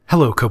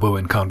Hello, Kobo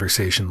in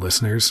Conversation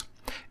listeners.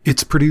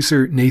 It's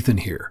producer Nathan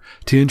here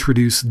to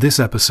introduce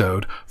this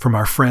episode from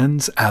our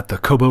friends at the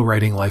Kobo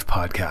Writing Life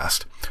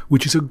podcast,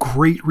 which is a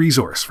great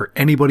resource for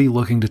anybody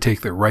looking to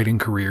take their writing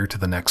career to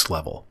the next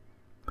level.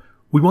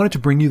 We wanted to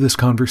bring you this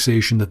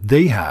conversation that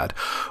they had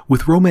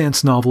with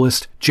romance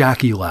novelist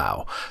Jackie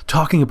Lau,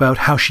 talking about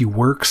how she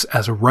works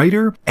as a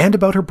writer and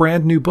about her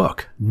brand new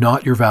book,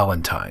 Not Your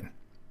Valentine.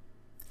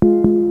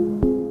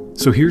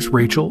 So here's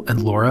Rachel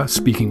and Laura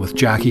speaking with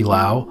Jackie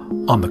Lau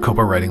on the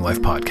Kobo Writing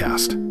Life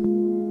podcast.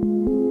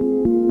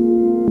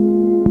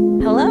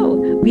 Hello,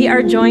 we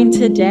are joined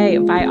today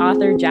by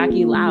author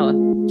Jackie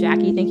Lau.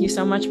 Jackie, thank you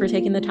so much for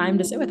taking the time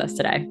to sit with us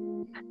today.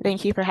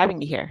 Thank you for having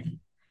me here.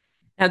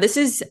 Now, this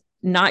is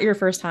not your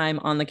first time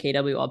on the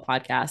KWL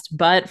podcast,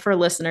 but for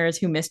listeners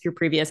who missed your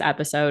previous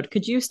episode,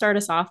 could you start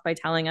us off by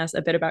telling us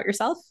a bit about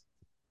yourself?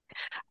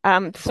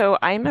 So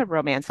I'm a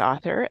romance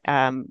author.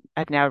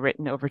 I've now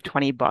written over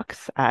 20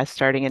 books,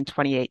 starting in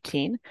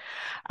 2018.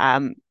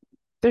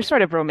 They're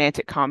sort of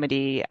romantic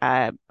comedy,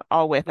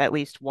 all with at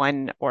least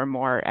one or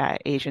more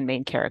Asian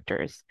main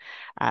characters.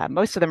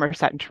 Most of them are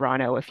set in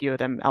Toronto, a few of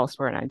them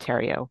elsewhere in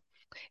Ontario.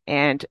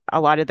 And a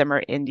lot of them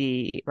are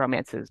indie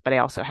romances, but I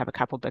also have a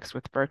couple books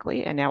with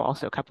Berkeley and now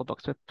also a couple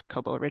books with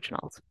Kobo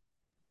Originals.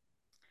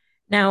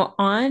 Now,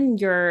 on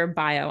your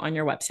bio on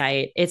your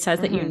website, it says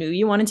that you knew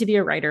you wanted to be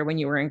a writer when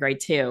you were in grade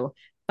 2,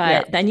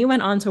 but then you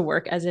went on to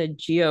work as a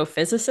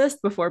geophysicist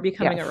before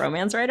becoming a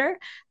romance writer.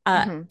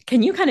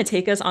 Can you kind of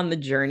take us on the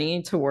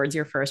journey towards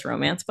your first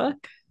romance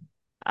book?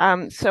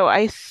 So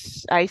I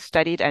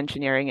studied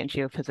engineering and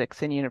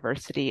geophysics in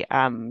university.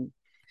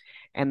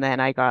 And then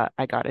I got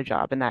a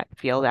job in that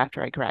field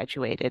after I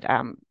graduated.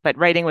 But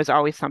writing was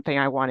always something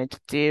I wanted to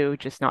do,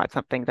 just not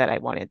something that I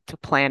wanted to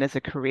plan as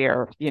a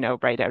career,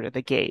 right out of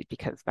the gate,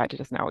 because that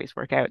doesn't always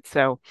work out.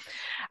 So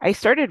I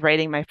started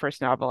writing my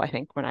first novel, I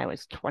think, when I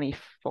was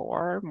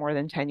 24, more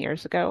than 10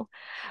 years ago.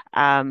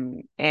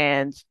 And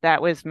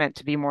that was meant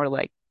to be more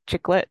like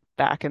chick lit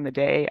back in the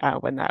day,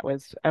 when that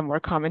was a more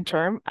common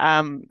term.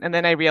 And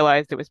then I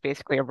realized it was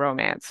basically a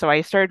romance. So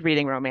I started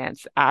reading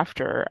romance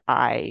after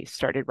I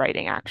started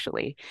writing,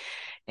 actually.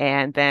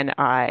 And then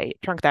I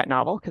trunked that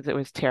novel because it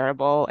was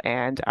terrible.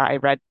 And I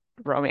read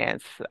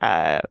romance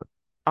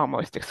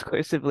almost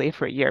exclusively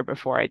for a year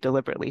before I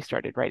deliberately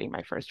started writing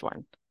my first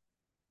one.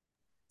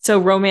 So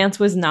romance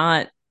was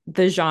not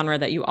the genre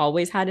that you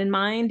always had in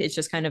mind. It's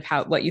just kind of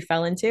what you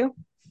fell into.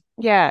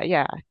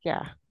 Yeah.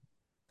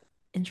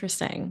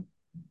 Interesting.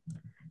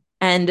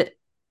 And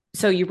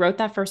so you wrote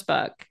that first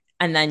book,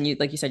 and then you,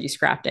 like you said, you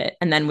scrapped it.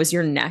 And then was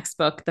your next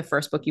book the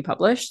first book you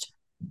published?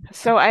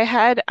 So I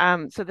had,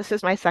 so this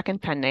is my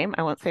second pen name.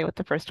 I won't say what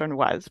the first one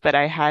was, but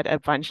I had a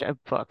bunch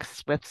of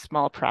books with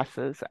small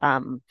presses.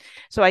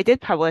 So I did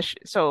publish,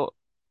 so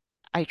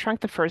I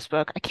trunked the first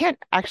book. I can't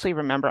actually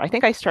remember. I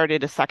think I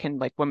started a second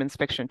like women's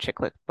fiction chick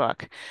lit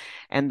book.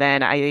 And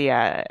then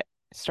I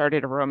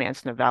started a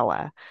romance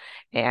novella.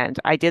 And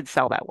I did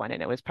sell that one,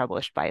 and it was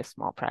published by a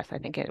small press. I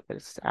think it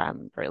was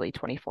early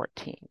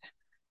 2014.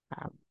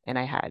 And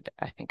I had,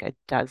 I think, a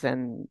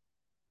dozen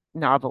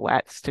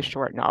novelettes to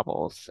short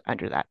novels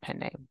under that pen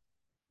name.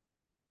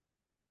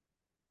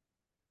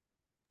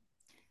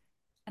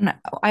 And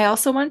I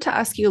also want to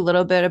ask you a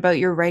little bit about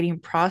your writing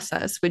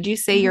process. Would you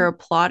say you're a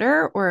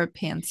plotter or a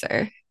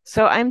pantser?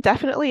 So I'm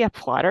definitely a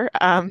plotter.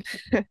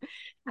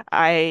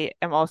 I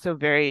am also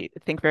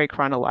think very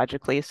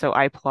chronologically. So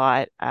I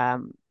plot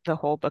the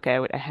whole book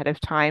out ahead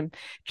of time,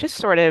 just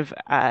sort of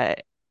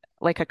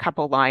like a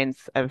couple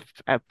lines of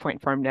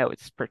point form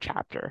notes per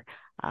chapter,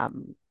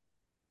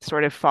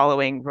 sort of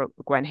following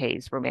Gwen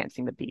Hayes'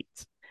 Romancing the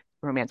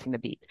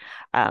Beat,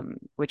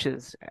 which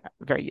is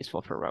very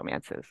useful for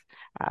romances.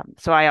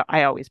 So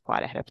I always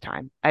plot ahead of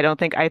time. I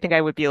think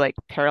I would be like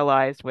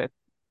paralyzed with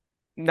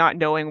not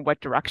knowing what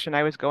direction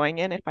I was going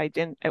in if I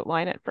didn't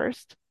outline it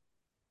first.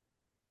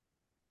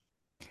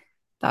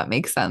 That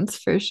makes sense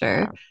for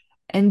sure. Yeah.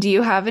 And do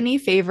you have any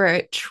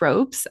favorite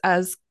tropes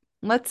as,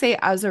 let's say,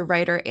 as a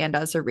writer and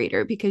as a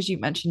reader? Because you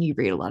mentioned you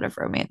read a lot of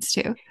romance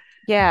too.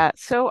 Yeah,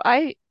 so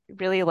I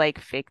really like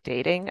fake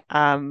dating,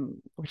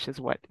 which is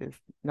what is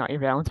Not Your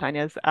Valentine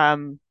is.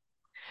 And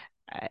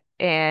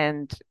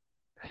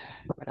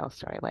what else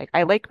do I like?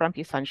 I like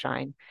Grumpy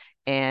Sunshine,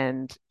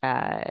 and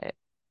yeah,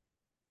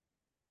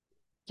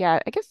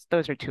 I guess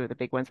those are two of the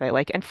big ones I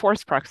like, and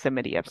forced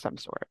proximity of some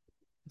sort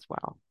as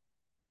well.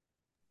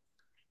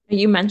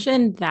 You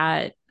mentioned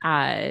that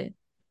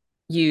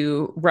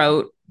you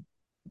wrote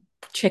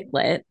chick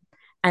lit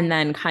and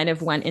then kind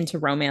of went into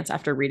romance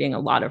after reading a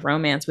lot of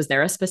romance. Was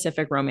there a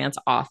specific romance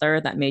author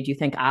that made you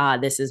think,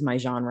 this is my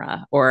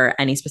genre, or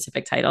any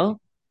specific title?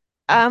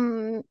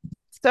 Um,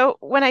 so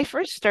when I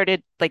first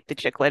started like the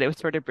chick lit, it was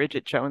sort of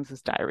Bridget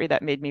Jones's Diary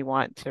that made me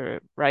want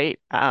to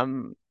write.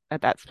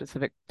 At that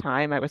specific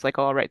time, I was like,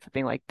 oh, I'll write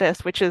something like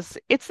this, which is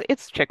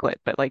it's chick lit,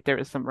 but like there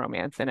is some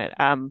romance in it.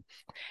 And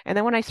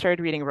then when I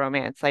started reading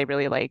romance, I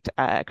really liked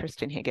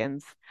Kristen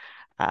Higgins,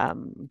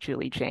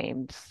 Julie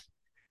James.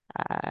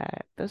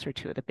 Those are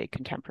two of the big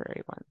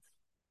contemporary ones.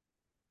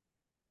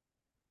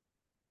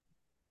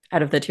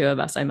 Out of the two of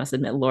us, I must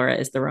admit Laura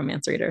is the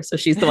romance reader. So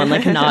she's the one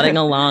like nodding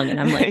along and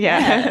I'm like,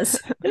 yes.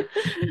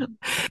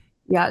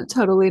 Yeah,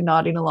 totally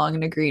nodding along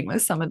and agreeing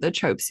with some of the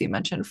tropes you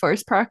mentioned.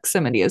 Forced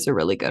proximity is a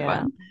really good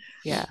one.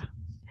 Yeah.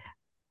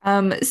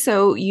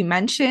 So you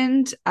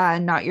mentioned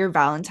Not Your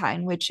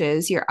Valentine, which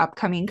is your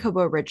upcoming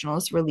Kobo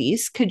Originals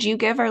release. Could you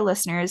give our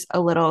listeners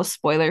a little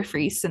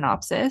spoiler-free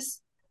synopsis?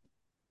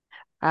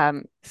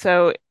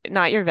 So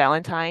Not Your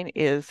Valentine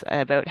is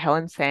about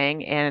Helen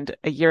Sang, and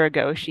a year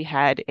ago she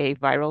had a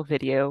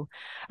video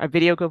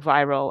go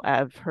viral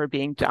of her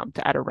being dumped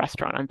at a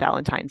restaurant on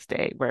Valentine's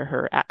Day, where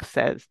her ex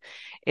says,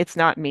 "It's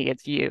not me,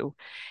 it's you."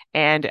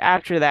 And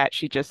after that,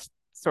 she just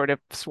sort of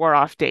swore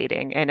off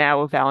dating, and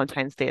now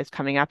Valentine's Day is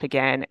coming up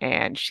again,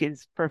 and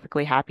she's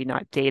perfectly happy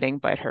not dating,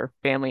 but her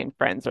family and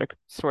friends are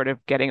sort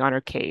of getting on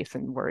her case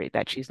and worried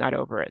that she's not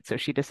over it. So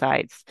she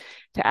decides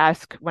to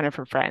ask one of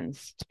her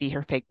friends to be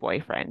her fake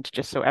boyfriend,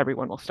 just so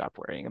everyone will stop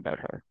worrying about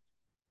her.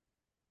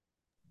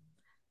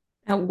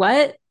 Now,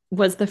 what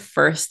was the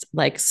first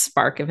like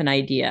spark of an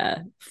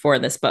idea for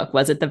this book?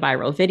 Was it the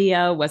viral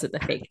video? Was it the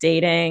fake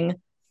dating?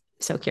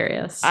 So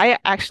curious. I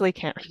actually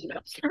can't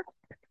remember.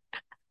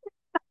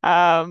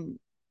 Um,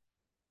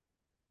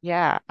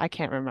 yeah, I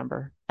can't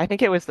remember. I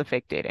think it was the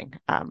fake dating.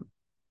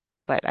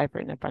 But I've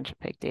written a bunch of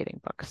fake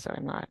dating books, so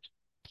I'm not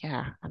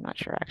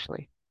sure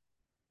actually.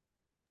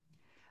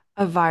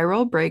 A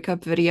viral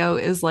breakup video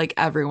is like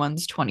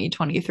everyone's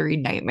 2023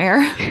 nightmare.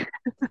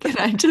 Can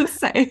I just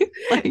say?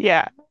 Like,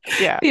 Yeah.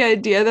 the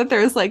idea that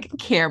there's like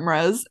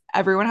cameras,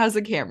 everyone has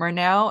a camera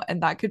now,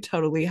 and that could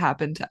totally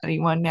happen to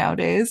anyone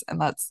nowadays.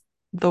 And that's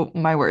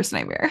my worst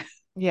nightmare.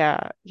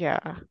 Yeah,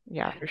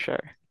 for sure.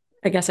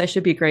 I guess I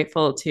should be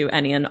grateful to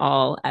any and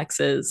all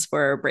exes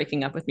for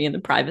breaking up with me in the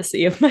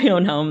privacy of my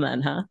own home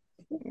then, huh?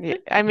 Yeah,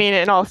 I mean,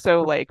 and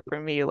also like for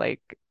me, like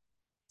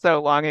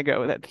so long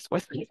ago that this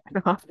wasn't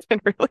even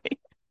often really.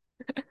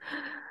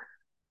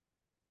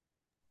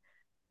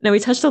 Now we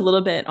touched a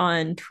little bit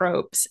on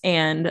tropes,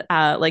 and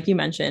like you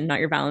mentioned, Not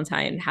Your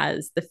Valentine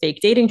has the fake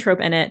dating trope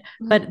in it,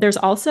 but there's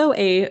also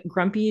a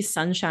grumpy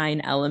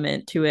sunshine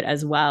element to it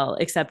as well.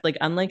 Except like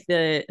unlike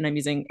and I'm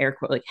using air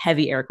quote like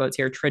heavy air quotes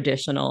here,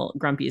 traditional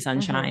grumpy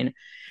sunshine,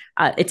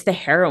 it's the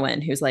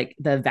heroine who's like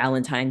the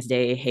Valentine's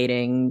Day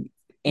hating,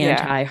 Yeah.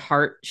 anti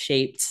heart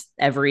shaped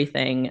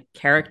everything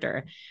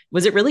character.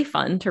 Was it really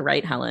fun to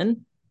write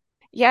Helen?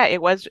 Yeah,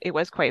 it was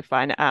quite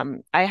fun.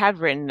 I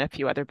have written a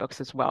few other books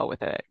as well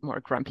with a more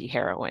grumpy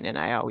heroine, and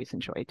I always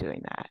enjoy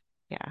doing that.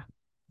 Yeah.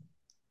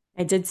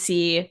 I did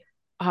see,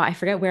 oh, I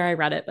forget where I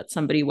read it, but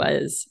somebody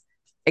was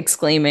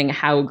exclaiming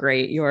how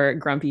great your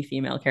grumpy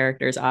female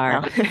characters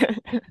are.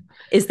 Oh.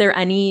 Is there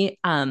any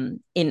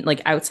in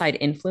like outside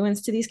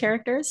influence to these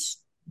characters?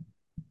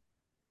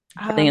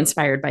 Are they Um,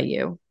 inspired by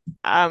you?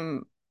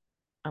 um,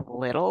 a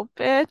little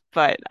bit,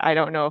 but I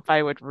don't know if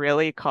I would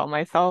really call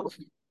myself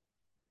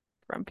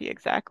grumpy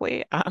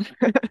exactly.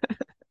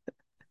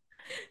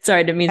 Sorry,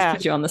 I didn't mean to Yeah,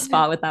 put you on the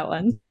spot with that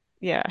one.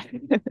 yeah.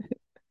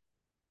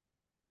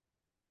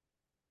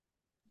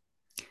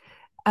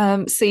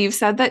 So you've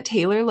said that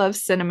Taylor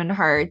loves cinnamon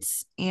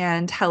hearts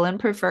and Helen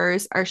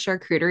prefers our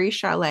charcuterie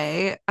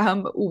chalet.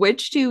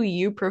 Which do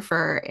you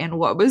prefer, and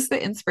what was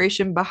the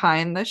inspiration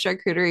behind the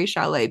charcuterie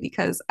chalet?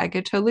 Because I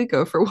could totally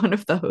go for one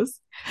of those.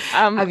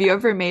 Um, Have you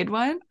ever made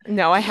one?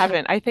 no, I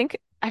haven't. I think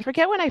I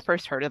forget when I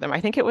first heard of them. I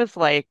think it was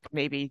like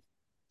maybe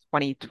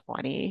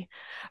 2020.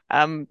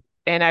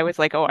 And I was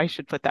like, oh, I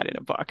should put that in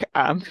a book.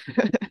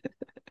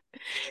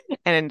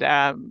 And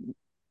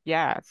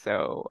yeah,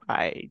 so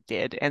I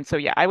did. And so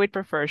yeah, I would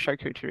prefer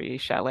charcuterie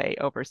chalet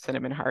over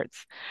cinnamon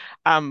hearts.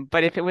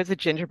 But if it was a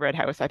gingerbread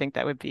house, I think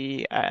that would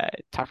be a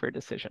tougher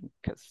decision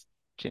because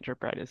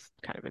gingerbread is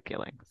kind of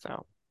appealing.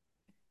 So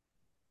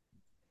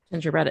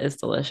Gingerbread is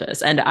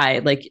delicious. And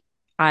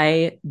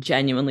I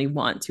genuinely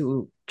want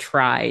to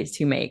try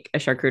to make a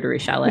charcuterie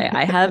chalet.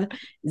 I have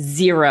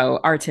zero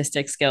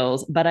artistic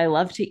skills, but I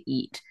love to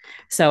eat.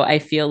 So I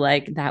feel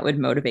like that would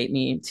motivate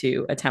me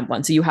to attempt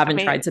one. So you I haven't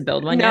mean, tried to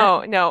build one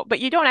yet? no, but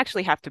you don't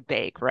actually have to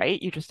bake,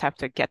 right? You just have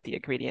to get the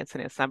ingredients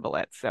and assemble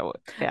it. So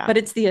yeah. But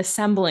it's the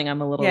assembling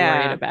I'm a little worried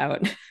Yeah.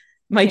 about.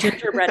 My Yeah.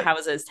 gingerbread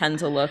houses tend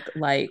to look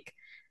like,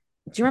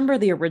 do you remember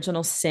the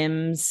original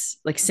Sims,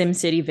 like Sim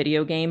City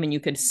video game, and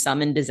you could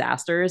summon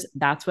disasters?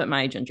 That's what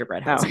my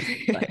gingerbread No. houses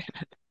look like.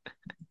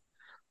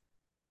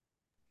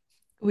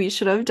 We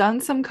should have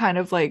done some kind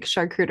of like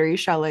charcuterie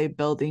chalet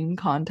building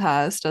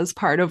contest as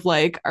part of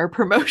like our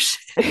promotion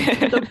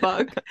for the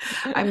book.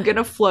 I'm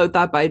gonna float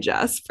that by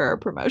Jess for our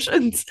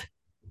promotions.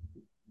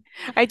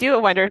 I do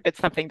wonder if it's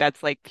something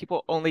that's like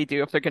people only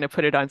do if they're going to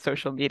put it on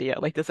social media.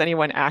 Like, does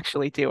anyone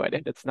actually do it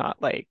if it's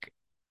not like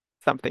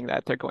something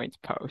that they're going to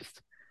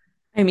post?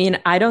 I mean,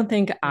 I don't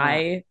think Yeah.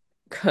 I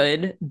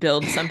could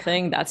build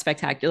something that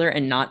spectacular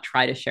and not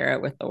try to share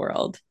it with the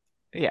world.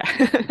 Yeah.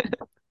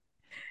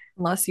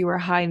 Unless you were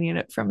hiding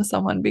it from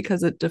someone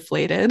because it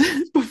deflated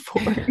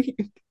before.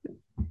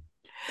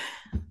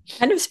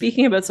 Kind of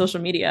speaking about social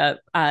media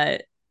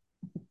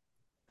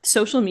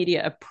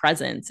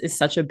presence is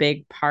such a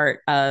big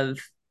part of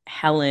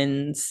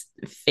Helen's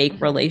fake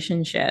Mhm.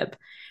 relationship.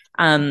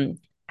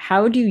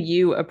 How do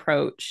you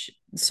approach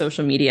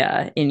social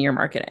media in your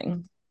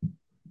marketing?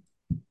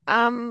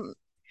 Um,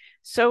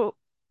 so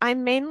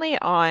I'm mainly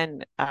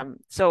on,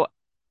 so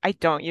I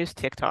don't use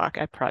TikTok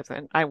at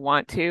present. I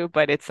want to,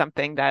 but it's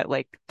something that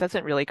like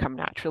doesn't really come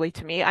naturally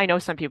to me. I know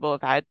some people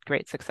have had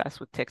great success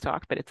with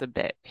TikTok, but it's a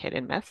bit hit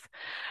and miss.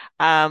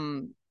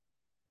 Um,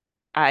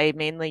 I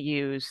mainly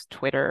use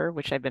Twitter,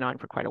 which I've been on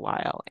for quite a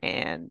while,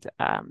 and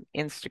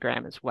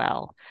Instagram as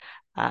well.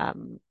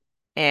 Um,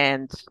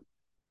 and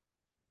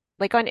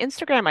like on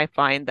Instagram, I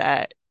find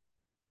that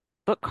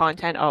book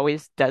content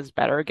always does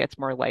better, gets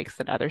more likes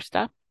than other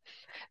stuff.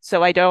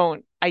 So I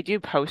do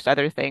post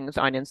other things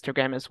on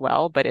Instagram as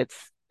well, but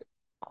it's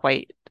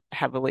quite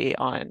heavily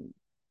on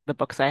the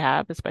books I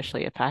have,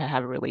 especially if I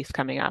have a release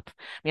coming up.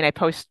 I mean, I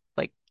post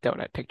like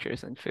donut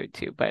pictures and food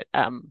too, but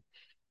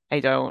I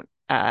don't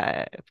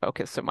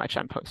focus so much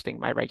on posting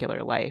my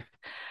regular life.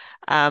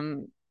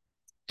 Um,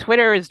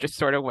 Twitter is just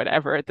sort of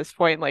whatever at this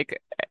point.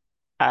 Like,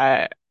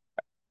 uh,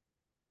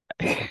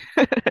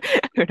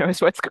 who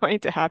knows what's going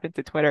to happen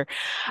to Twitter?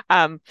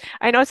 I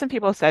know some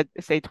people say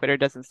Twitter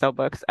doesn't sell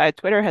books.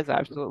 Twitter has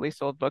absolutely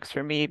sold books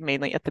for me,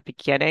 mainly at the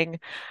beginning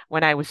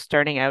when I was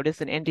starting out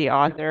as an indie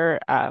author.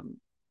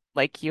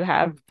 Like you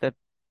have the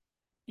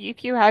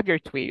if you have your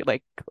tweet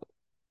like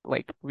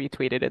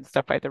retweeted and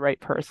stuff by the right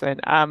person,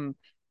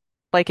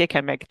 like it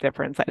can make a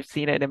difference. I've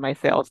seen it in my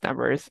sales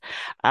numbers.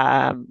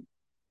 Um,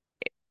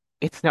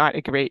 it's not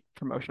a great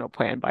promotional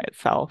plan by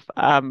itself.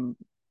 I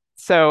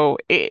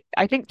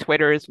think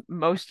Twitter is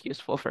most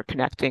useful for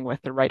connecting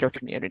with the writer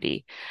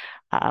community.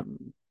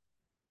 Um,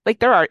 like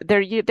there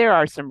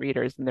are some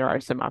readers and there are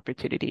some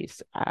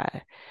opportunities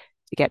to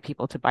get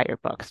people to buy your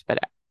books, but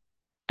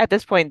at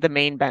this point, the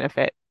main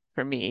benefit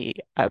for me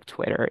of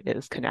Twitter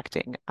is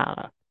connecting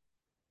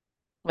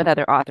with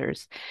other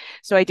authors.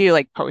 So I do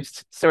like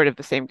post sort of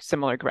the same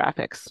similar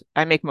graphics.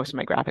 I make most of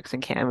my graphics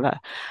in Canva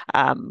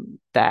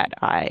that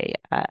I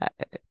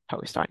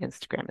post on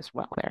Instagram as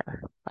well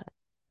there.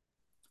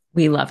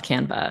 We love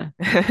Canva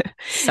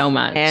so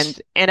much.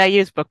 And I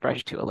use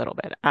BookBrush too a little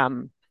bit.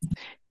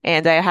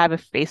 And I have a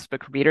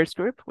Facebook readers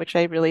group, which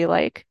I really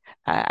like.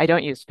 I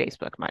don't use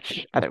Facebook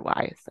much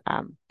otherwise,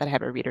 but I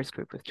have a readers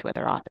group with two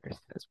other authors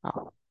as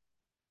well.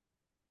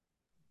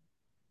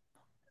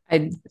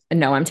 I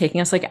know I'm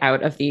taking us like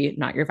out of the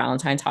not your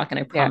Valentine talk, and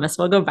I Yeah, promise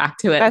we'll go back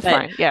to it. that's But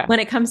fine. Yeah.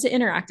 when it comes to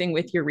interacting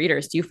with your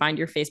readers, do you find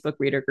your Facebook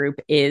reader group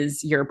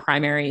is your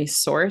primary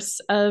source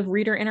of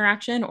reader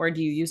interaction, or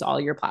do you use all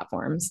your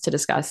platforms to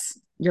discuss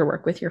your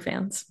work with your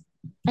fans?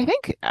 I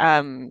think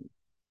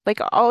like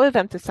all of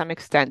them to some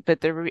extent, but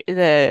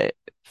the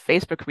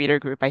Facebook reader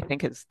group I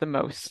think is the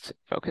most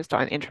focused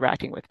on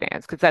interacting with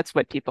fans because that's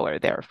what people are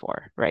there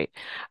for, right?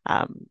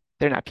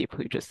 They're not people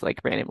who just like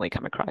randomly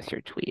come across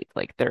your tweet.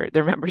 Like they're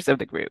members of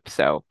the group.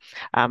 So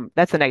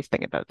that's a nice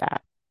thing about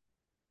that.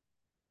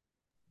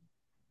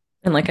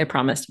 And like I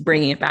promised,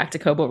 bringing it back to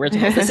Kobo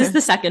Originals. This is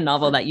the second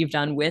novel that you've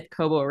done with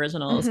Kobo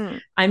Originals.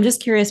 Mhm. I'm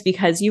just curious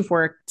because you've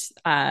worked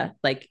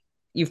like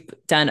you've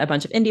done a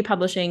bunch of indie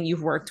publishing,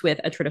 you've worked with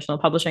a traditional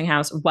publishing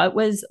house. What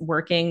was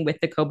working with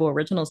the Kobo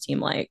Originals team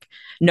like?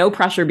 No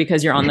pressure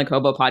because you're on the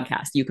Kobo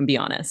podcast. You can be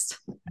honest.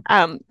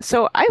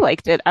 So I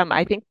liked it.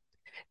 I think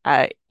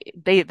uh,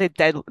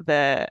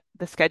 the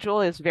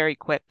schedule is very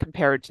quick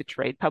compared to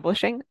trade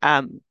publishing.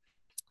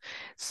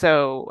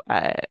 So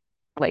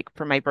like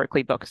for my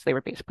Berkeley books, they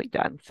were basically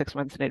done 6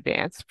 months in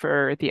advance.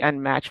 For the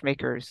Unmatched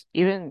Makers,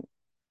 even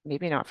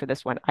maybe not for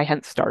this one, I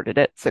hadn't started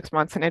it 6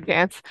 months in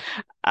advance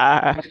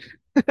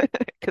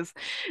because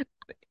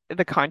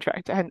the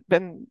contract hadn't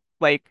been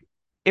like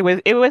it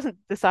wasn't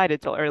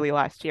decided till early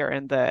last year,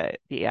 and the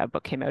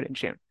book came out in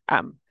June.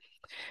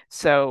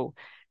 So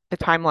the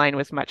timeline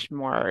was much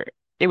more.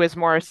 It was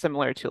more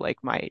similar to like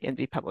my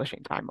indie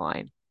publishing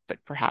timeline, but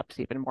perhaps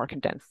even more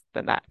condensed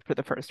than that for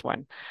the first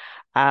one.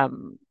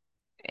 Um,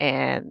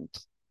 and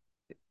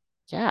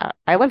yeah,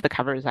 I love the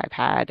covers I've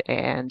had,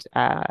 and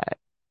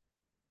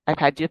I've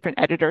had different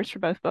editors for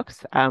both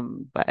books,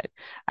 but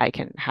I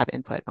can have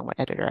input on what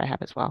editor I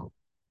have as well.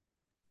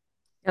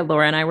 Yeah,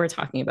 Laura and I were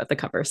talking about the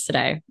covers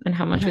today and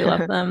how much we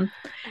love them.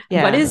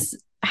 Yeah.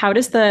 How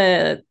does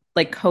the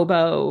like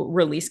Kobo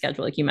release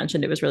schedule, like you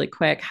mentioned, it was really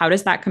quick. How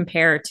does that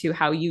compare to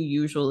how you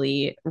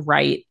usually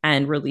write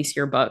and release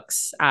your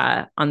books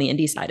on the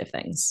indie side of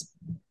things?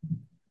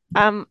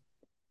 Um,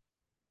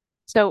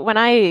 so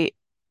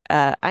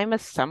I'm a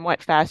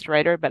somewhat fast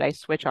writer, but I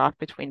switch off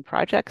between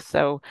projects.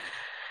 So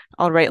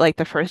I'll write like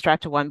the first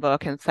draft of one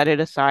book and set it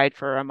aside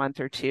for a month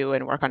or two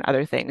and work on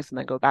other things and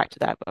then go back to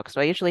that book.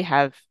 So I usually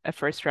have a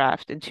first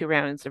draft and two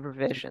rounds of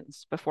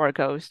revisions before it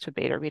goes to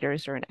beta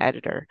readers or an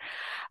editor.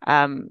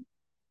 Um,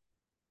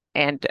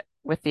 and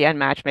with the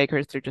Unmatched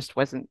Makers, there just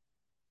wasn't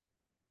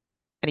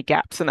any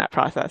gaps in that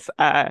process.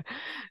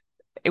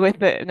 With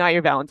the Not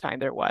Your Valentine,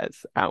 there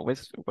was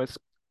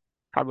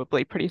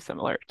probably pretty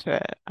similar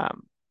to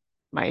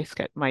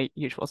my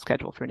usual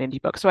schedule for an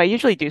indie book. So I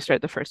usually do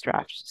start the first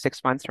draft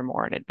 6 months or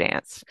more in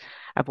advance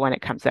of when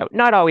it comes out.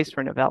 Not always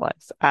for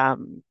novellas,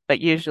 but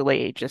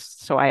usually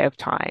just so I have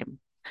time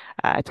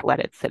to let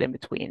it sit in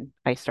between.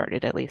 I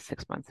started at least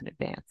 6 months in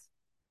advance.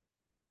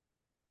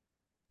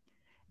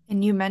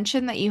 And you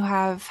mentioned that you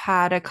have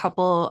had a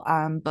couple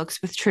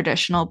books with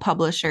traditional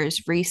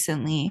publishers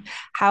recently.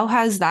 How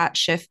has that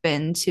shift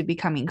been to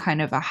becoming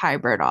kind of a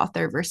hybrid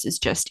author versus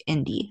just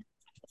indie?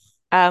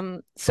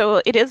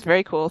 So it is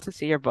very cool to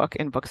see your book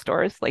in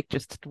bookstores, like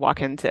just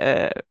walk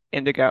into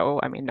Indigo.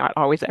 I mean, not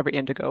always every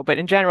Indigo, but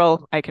in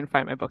general, I can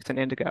find my books in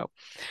Indigo.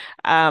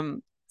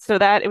 So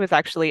that it was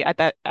actually at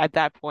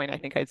that point, I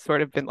think I'd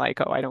sort of been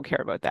like, oh, I don't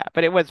care about that,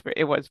 but it was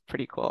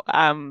pretty cool.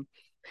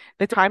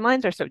 The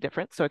timelines are so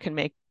different, so it can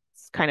make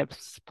kind of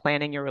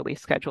planning your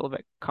release schedule a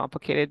bit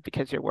complicated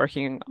because you're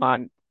working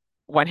on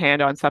one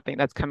hand on something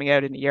that's coming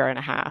out in a year and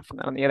a half, and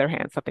then on the other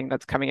hand, something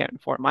that's coming out in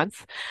 4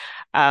 months.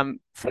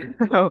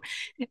 So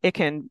it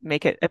can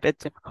make it a bit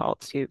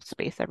difficult to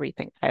space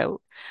everything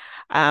out.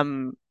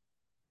 Um,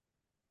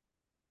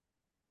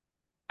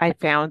 I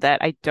found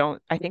that I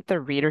think the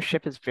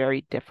readership is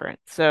very different.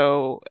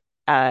 So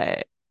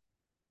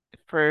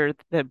for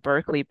the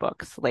Berkeley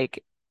books,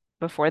 like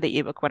before the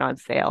ebook went on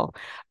sale,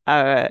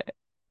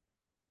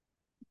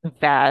 the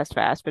vast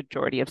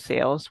majority of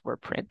sales were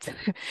print.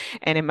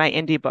 And in my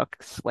indie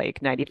books,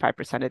 like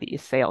 95% of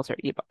these sales are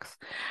ebooks.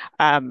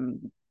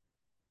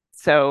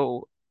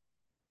 So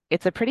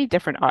it's a pretty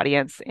different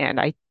audience, and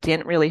I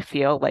didn't really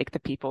feel like the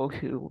people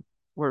who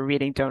were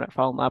reading Donut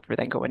Fall in Love were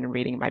then going and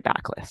reading my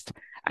backlist.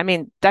 I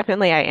mean,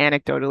 definitely I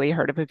anecdotally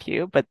heard of a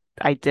few, but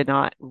I did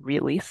not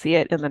really see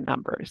it in the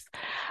numbers.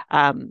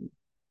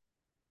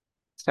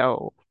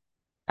 So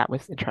that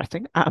was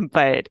interesting.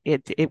 But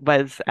it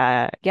was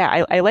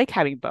yeah, I like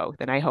having both,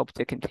 and I hope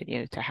to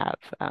continue to have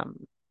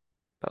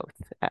both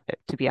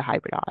to be a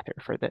hybrid author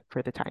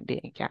for the time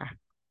being. Yeah.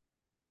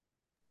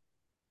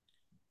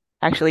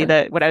 Actually,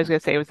 the what I was going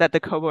to say was that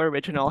the Kobo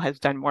original has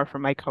done more for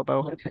my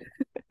Kobo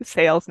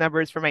sales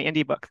numbers for my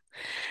indie books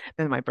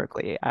than my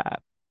Berkeley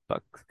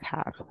books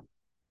have.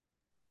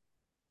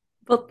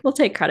 We'll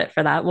take credit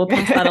for that. We'll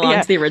pass that along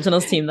Yeah. to the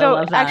originals team. They'll So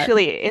love that.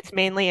 actually, it's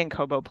mainly in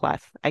Kobo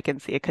Plus. I can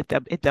see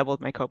it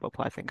doubled my Kobo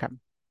Plus income.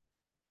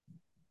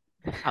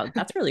 Oh,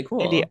 that's really Indie,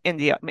 cool.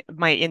 indie,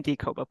 my indie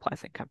Kobo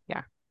Plus income.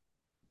 Yeah.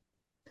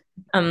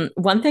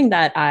 One thing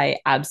that I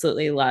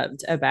absolutely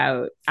loved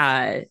about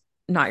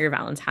Not Your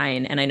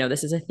Valentine, and I know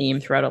this is a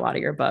theme throughout a lot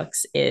of your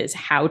books, is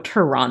how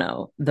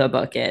Toronto the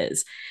book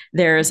is.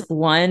 There's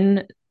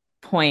one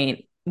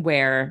point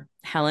where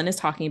Helen is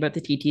talking about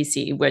the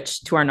TTC,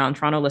 which to our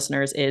non-Toronto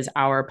listeners is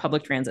our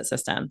public transit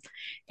system.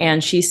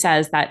 And she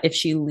says that if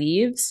she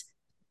leaves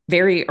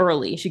very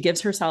early, she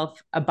gives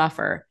herself a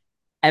buffer,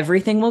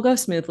 everything will go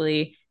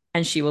smoothly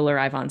and she will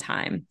arrive on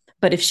time.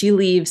 But if she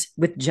leaves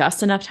with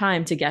just enough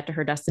time to get to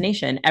her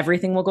destination,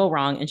 everything will go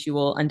wrong and she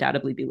will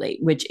undoubtedly be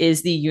late, which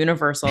is the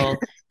universal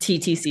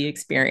TTC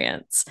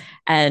experience.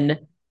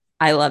 And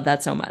I love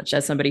that so much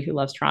as somebody who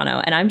loves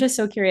Toronto. And I'm just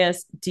so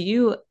curious, do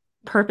you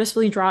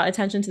purposefully draw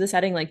attention to the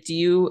setting? Like, do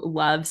you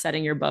love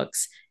setting your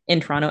books in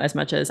Toronto as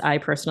much as I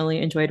personally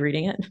enjoyed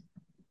reading it?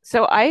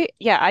 So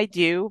yeah, I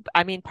do.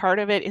 I mean, part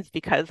of it is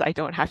because I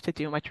don't have to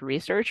do much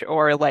research,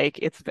 or like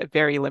it's a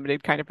very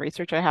limited kind of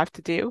research I have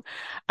to do.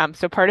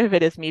 So part of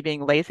it is me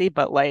being lazy,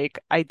 but like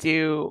I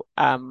do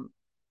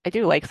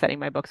like setting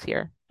my books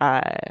here.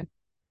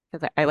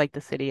 Because I like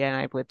the city and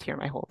I've lived here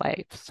my whole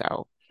life.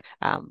 So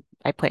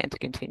I plan to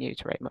continue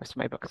to write most of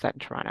my books set in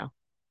Toronto.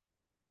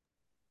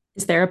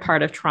 Is there a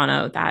part of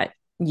Toronto that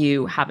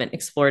you haven't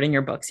explored in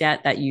your books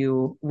yet that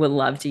you would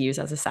love to use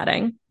as a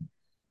setting?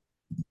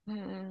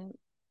 Mm,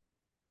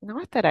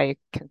 Not that I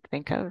can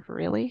think of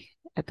really.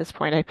 At this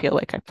point, I feel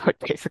like I put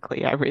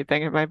basically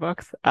everything in my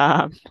books.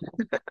 As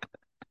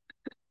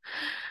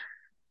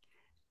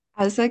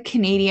a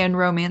Canadian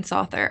romance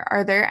author,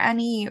 are there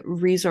any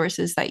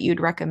resources that you'd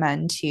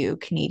recommend to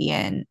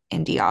Canadian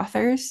indie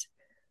authors?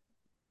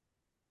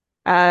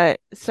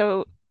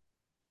 So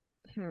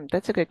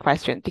that's a good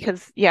question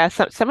because yeah,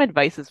 some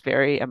advice is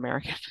very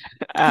American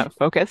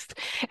focused,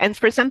 and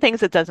for some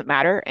things it doesn't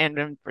matter, and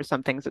then for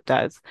some things it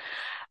does.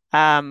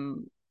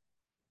 Um,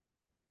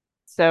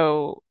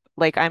 so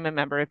like I'm a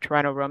member of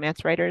Toronto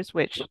Romance Writers,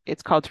 which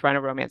it's called Toronto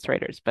Romance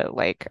Writers, but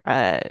like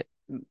I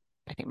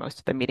think most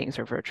of the meetings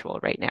are virtual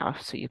right now,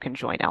 so you can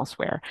join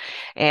elsewhere.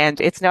 And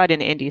it's not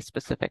an indie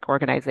specific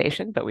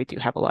organization, but we do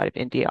have a lot of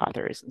indie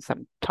authors and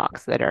some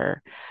talks that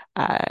are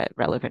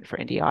relevant for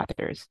indie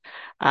authors.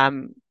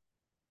 Um,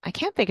 I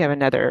can't think of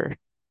another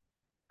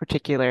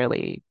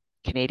particularly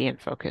Canadian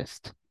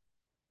focused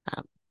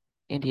um,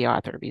 indie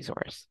author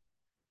resource.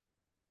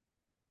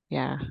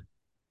 Yeah.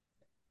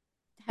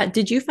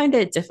 Did you find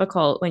it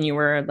difficult when you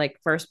were like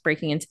first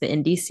breaking into the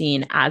indie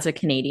scene as a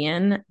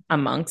Canadian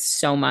amongst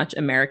so much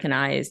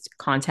Americanized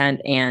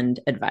content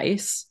and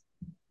advice?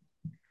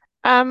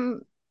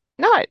 Um,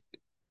 Not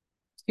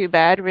too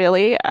bad,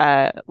 really.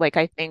 Like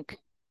I think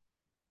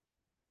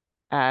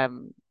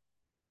um,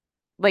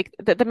 like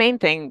the main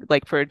thing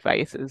like for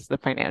advice is the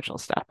financial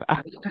stuff.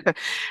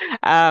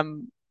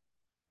 Um,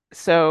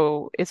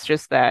 so it's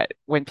just that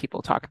when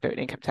people talk about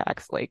income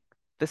tax, like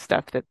the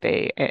stuff that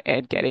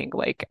and getting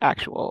like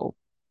actual,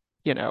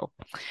 you know,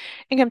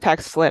 income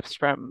tax slips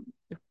from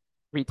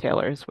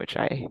retailers, which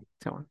I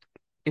don't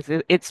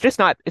it's just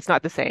not it's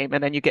not the same.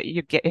 And then you get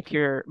if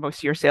you're most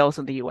of your sales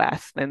in the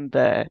US, then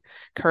the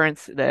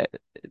currency the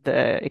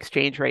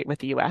exchange rate with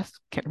the US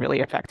can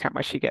really affect how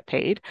much you get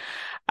paid.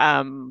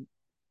 Um,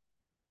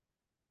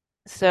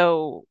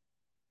 so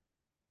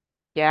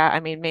yeah, I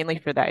mean mainly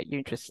for that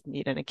you just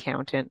need an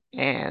accountant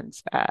and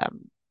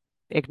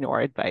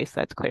ignore advice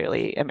that's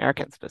clearly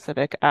American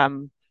specific.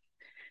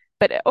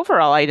 But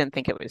overall I didn't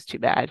think it was too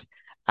bad.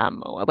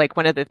 Like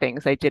one of the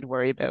things I did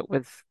worry about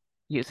was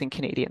using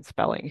Canadian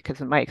spelling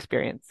because in my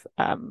experience,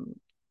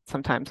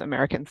 sometimes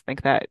Americans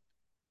think that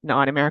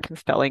non-American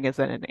spelling is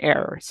an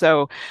error.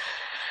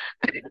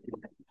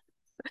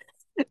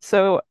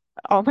 So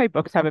all my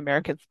books have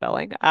American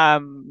spelling,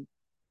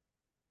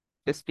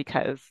 just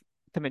because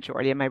the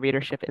majority of my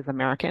readership is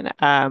American.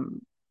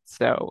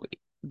 So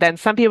then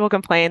some people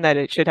complain that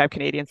it should have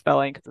Canadian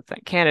spelling because it's in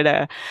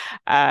Canada.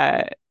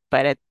 Uh,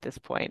 but at this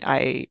point,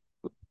 I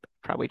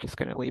probably just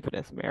going to leave it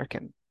as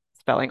American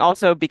spelling.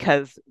 Also,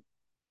 because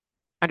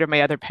under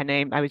my other pen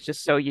name, I was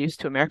just so used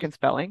to American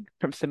spelling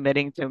from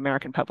submitting to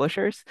American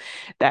publishers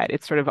that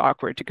it's sort of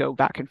awkward to go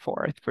back and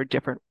forth for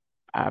different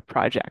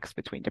projects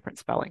between different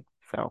spelling.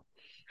 So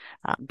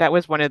that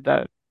was one of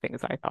the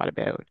things I thought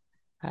about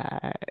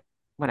uh,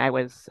 when I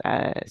was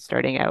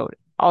starting out.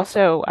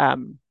 Also,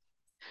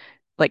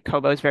 like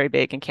Kobo is very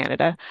big in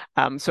Canada.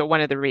 So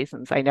one of the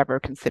reasons I never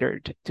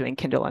considered doing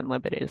Kindle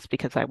Unlimited is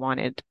because I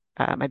wanted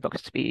my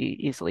books to be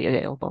easily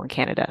available in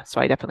Canada. So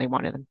I definitely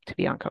wanted them to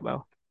be on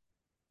Kobo.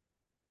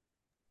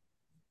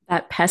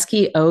 That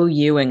pesky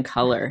OU in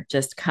color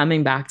just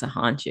coming back to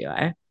haunt you.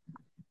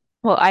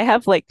 Well, I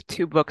have like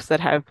two books that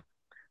have,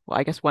 well,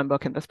 I guess one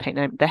book in this paint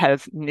name that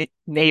has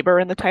neighbor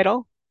in the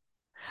title.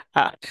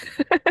 Uh,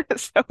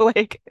 so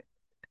like,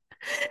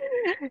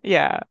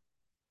 yeah.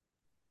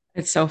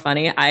 It's so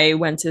funny. I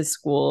went to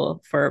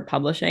school for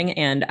publishing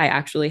and I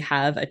actually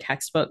have a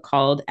textbook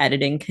called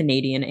Editing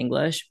Canadian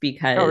English Oh,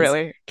 because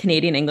really?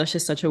 Canadian English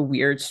is such a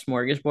weird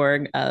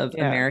smorgasbord of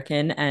Yeah.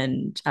 American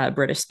and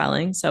British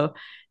spelling. So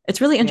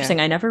it's really Yeah. interesting.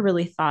 I never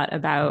really thought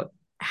about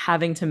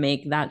having to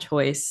make that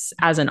choice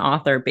as an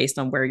author based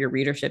on where your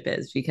readership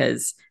is,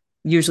 because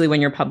usually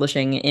when you're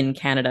publishing in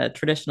Canada,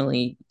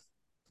 traditionally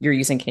you're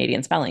using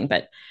Canadian spelling.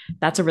 But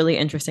that's a really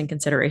interesting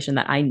consideration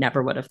that I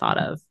never would have thought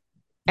of.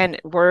 And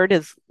Word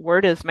is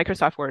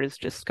Microsoft Word is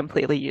just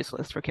completely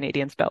useless for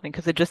Canadian spelling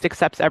because it just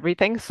accepts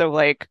everything. So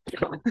like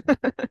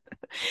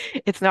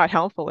it's not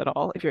helpful at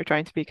all if you're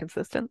trying to be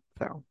consistent.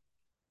 So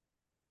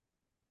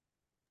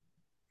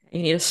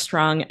You need a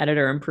strong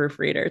editor and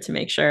proofreader to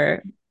make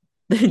sure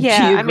the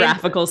yeah, I mean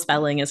geographical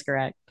spelling is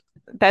correct.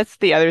 that's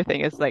the other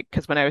thing is like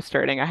because when I was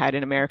starting, I had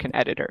an American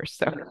editor,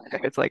 so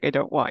it's like I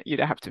don't want you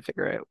to have to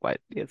figure out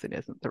what is and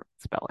isn't the right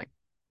spelling.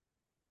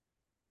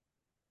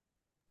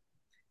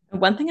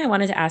 One thing I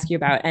wanted to ask you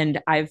about,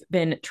 and I've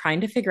been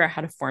trying to figure out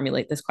how to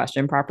formulate this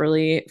question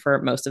properly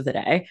for most of the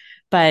day,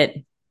 but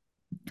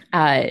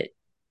uh,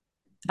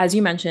 as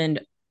you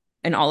mentioned,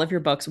 in all of your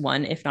books,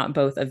 one, if not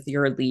both, of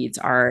your leads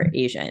are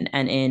Asian,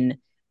 and in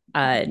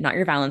Not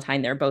Your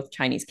Valentine, they're both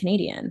Chinese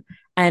Canadian.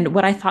 And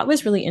what I thought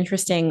was really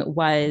interesting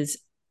was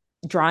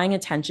drawing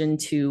attention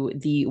to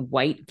the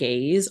white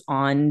gaze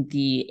on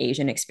the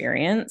Asian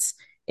experience,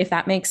 if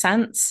that makes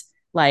sense.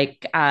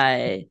 Like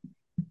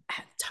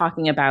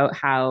talking about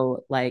how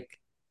like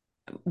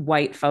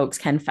white folks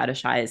can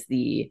fetishize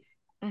the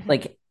Hmm.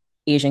 like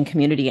Asian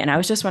community. And I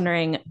was just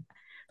wondering,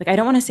 like, I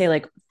don't want to say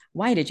like,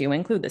 why did you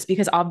include this?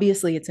 Because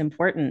obviously it's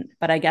important,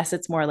 but I guess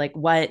it's more like,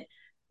 what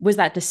was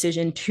that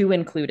decision to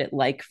include it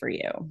like for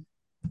you,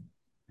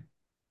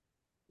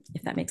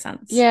 if that makes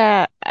sense?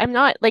 Yeah, I'm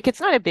not like it's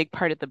not a big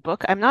part of the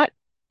book. I'm not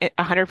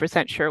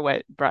 100% sure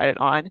what brought it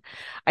on.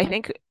 I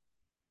think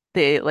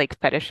the like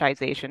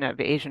fetishization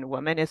of Asian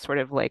women is sort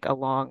of like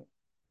along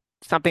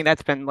something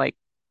that's been like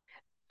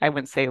I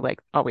wouldn't say like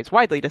always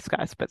widely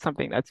discussed, but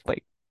something that's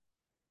like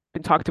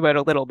been talked about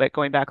a little bit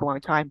going back a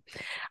long time.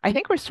 I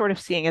think we're sort of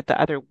seeing it the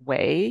other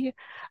way,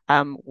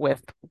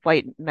 with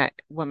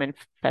women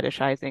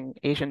fetishizing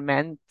Asian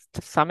men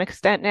to some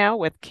extent now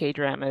with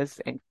K-dramas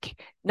and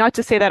not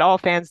to say that all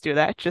fans do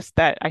that, just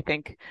that I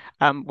think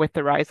with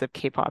the rise of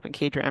K-pop and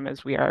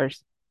K-dramas, we are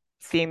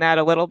seeing that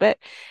a little bit.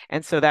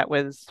 And so that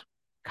was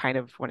kind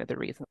of one of the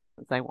reasons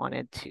I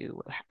wanted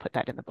to put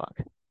that in the book.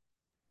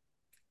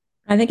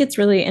 I think it's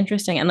really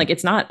interesting. And like,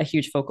 it's not a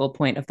huge focal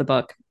point of the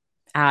book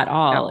at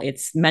all. No.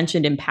 It's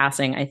mentioned in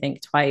passing, I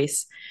think,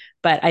 twice.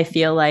 But I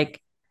feel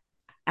like,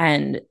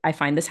 and I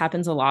find this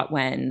happens a lot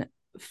when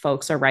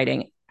folks are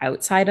writing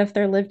outside of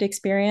their lived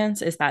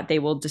experience, is that they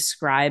will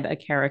describe a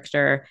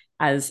character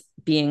as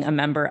being a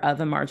member of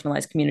a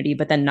marginalized community,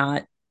 but then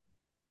not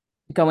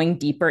going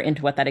deeper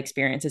into what that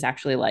experience is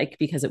actually like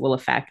because it will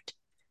affect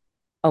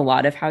a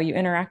lot of how you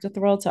interact with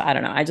the world. So I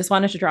don't know. I just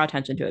wanted to draw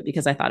attention to it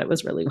because I thought it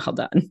was really well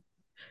done.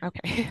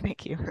 Okay,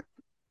 thank you.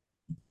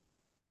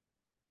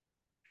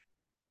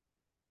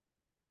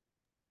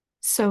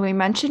 So we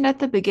mentioned at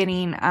the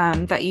beginning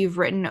that you've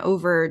written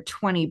over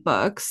 20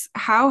 books.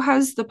 How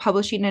has the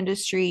publishing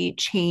industry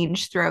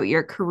changed throughout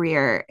your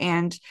career?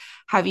 And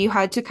have you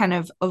had to kind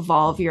of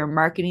evolve your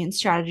marketing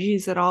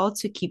strategies at all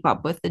to keep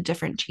up with the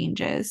different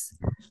changes?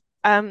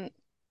 Um,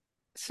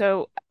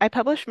 so I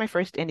published my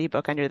first indie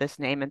book under this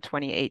name in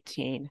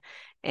 2018,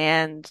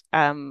 and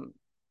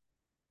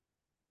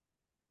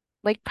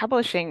like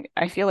publishing,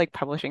 I feel like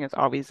publishing is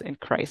always in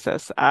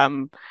crisis.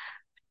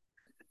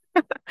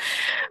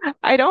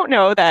 I don't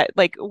know that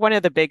like one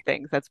of the big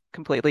things that's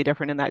completely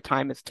different in that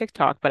time is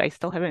TikTok, but I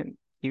still haven't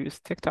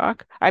used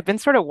TikTok. I've been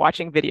sort of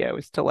watching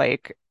videos to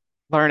like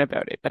learn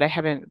about it, but I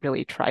haven't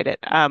really tried it.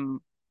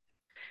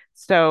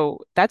 So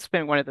that's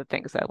been one of the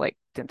things that like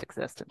didn't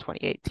exist in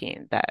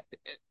 2018 that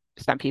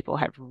some people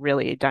have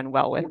really done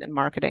well with in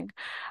marketing.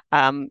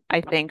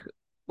 I think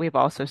we've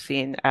also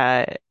seen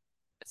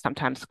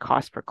sometimes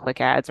cost per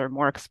click ads are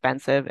more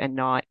expensive and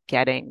not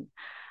getting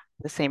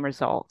the same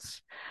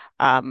results.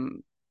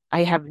 Um,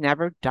 I have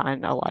never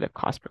done a lot of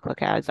cost per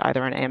click ads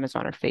either on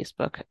Amazon or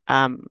Facebook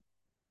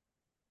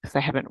because I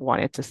haven't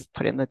wanted to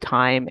put in the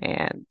time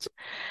and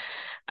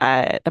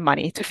the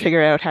money to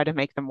figure out how to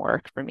make them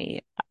work for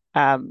me.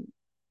 Um,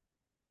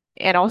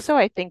 and also,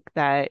 I think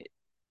that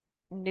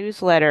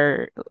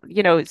newsletter,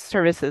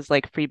 services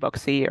like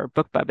FreeBooksy or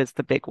BookBub is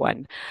the big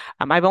one.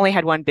 I've only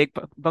had one big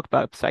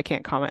BookBub, so I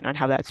can't comment on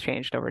how that's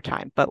changed over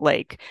time. But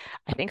like,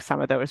 I think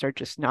some of those are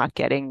just not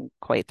getting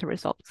quite the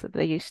results that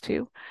they used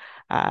to.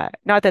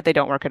 Not that they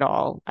don't work at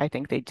all. I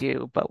think they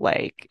do, but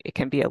like it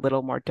can be a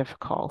little more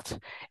difficult.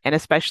 And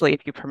especially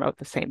if you promote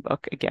the same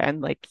book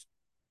again, like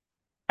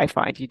I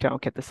find you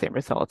don't get the same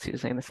results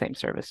using the same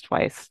service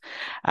twice.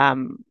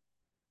 Um,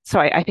 so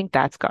I think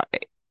that's got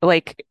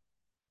like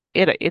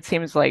it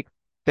seems like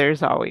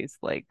there's always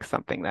like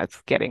something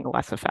that's getting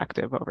less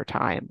effective over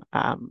time.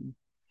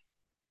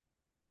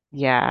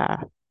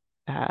 Yeah.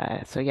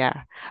 So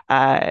yeah.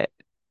 Uh,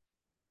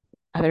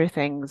 Other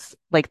things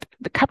like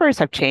the covers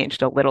have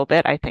changed a little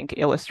bit. I think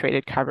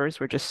illustrated covers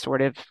were just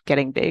sort of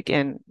getting big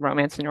in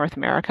romance in North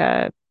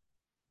America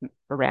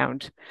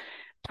around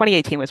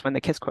 2018 was when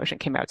the Kiss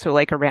Quotient came out. So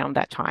like around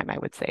that time, I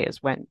would say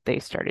is when they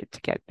started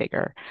to get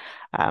bigger.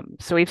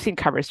 So we've seen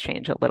covers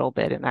change a little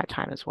bit in that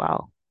time as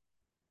well.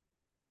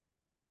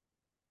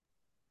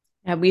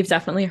 Yeah, we've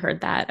definitely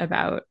heard that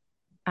about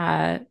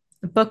uh,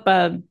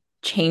 BookBub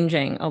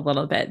changing a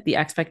little bit, the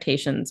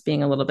expectations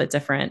being a little bit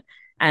different.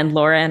 And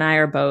Laura and I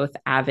are both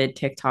avid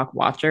TikTok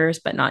watchers,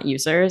 but not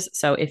users.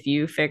 So if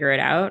you figure it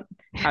out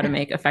how to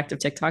make effective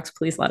TikToks,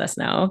 please let us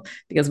know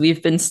because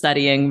we've been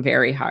studying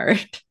very hard.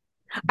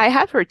 I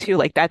have heard too,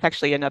 like that's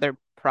actually another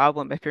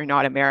problem if you're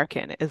not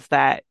American, is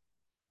that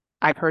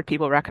I've heard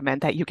people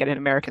recommend that you get an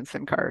American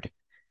SIM card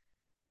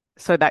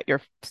so that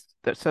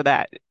so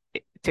that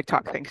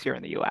TikTok thinks you're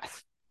in the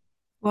US.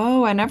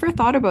 Whoa, I never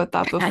thought about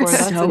that before.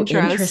 That's That's so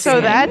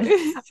So that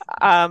interesting.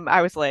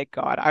 I was like,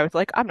 God, I was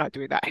like, I'm not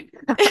doing that.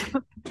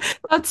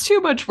 That's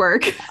too much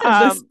work at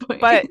this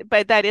point.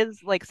 But that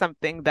is like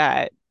something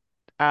that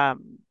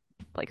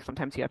like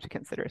sometimes you have to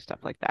consider stuff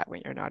like that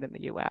when you're not in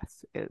the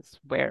US is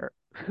where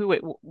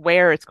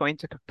it's going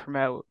to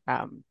promote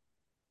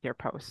your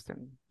posts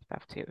and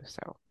stuff too.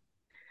 So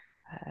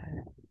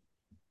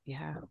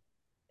yeah.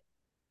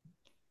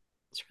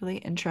 It's really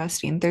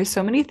interesting. There's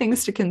so many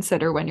things to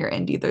consider when you're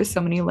indie. There's so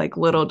many like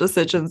little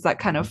decisions that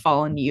kind of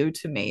fall on you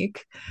to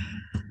make.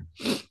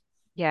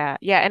 Yeah,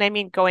 yeah, and I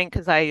mean going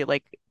because I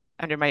like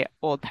under my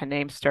old pen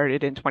name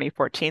started in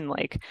 2014,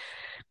 like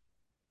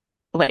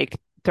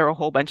there are a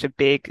whole bunch of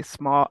big,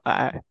 small,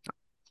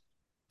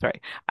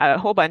 sorry, a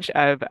whole bunch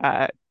of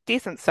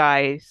decent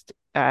sized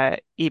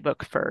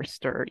ebook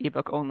first or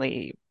ebook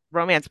only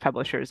romance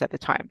publishers at the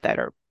time that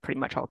are pretty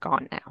much all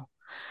gone now.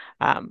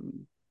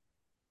 Um,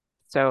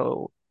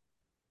 so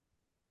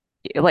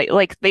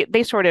like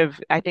they sort of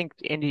I think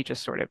indie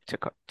just sort of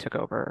took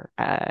over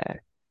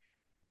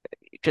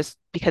just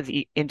because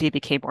indie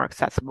became more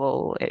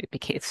accessible, it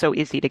became so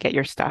easy to get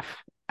your stuff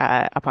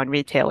up on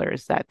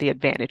retailers that the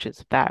advantages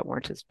of that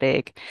weren't as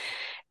big.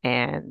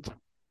 And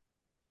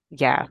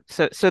yeah,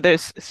 so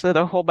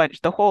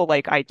the whole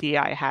like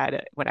idea I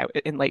had when I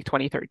in like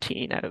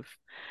 2013 of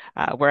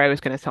where I was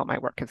going to sell my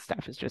work and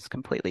stuff is just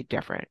completely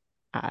different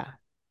uh,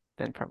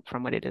 than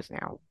from what it is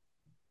now.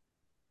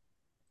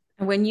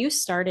 When you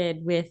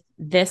started with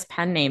this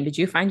pen name, did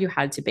you find you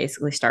had to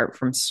basically start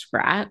from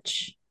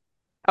scratch?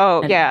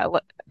 Oh And yeah,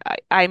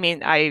 I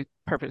mean I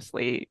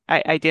purposely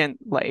I didn't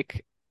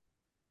like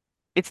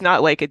it's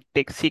not like a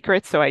big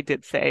secret. So I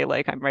did say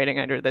like I'm writing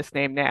under this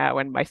name now,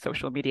 and my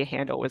social media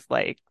handle was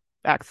like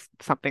X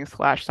something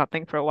slash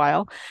something for a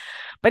while.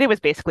 But it was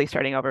basically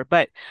starting over.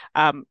 But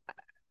um,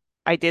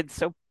 I did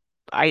so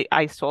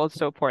I sold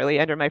so poorly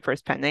under my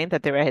first pen name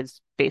that there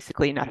was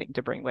basically nothing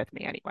to bring with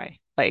me anyway.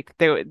 Like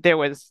there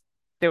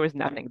was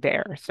nothing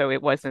there, so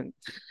it wasn't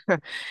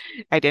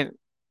I didn't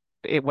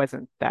it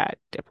wasn't that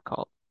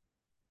difficult.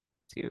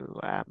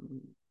 to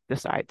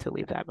decide to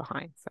leave that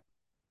behind. So.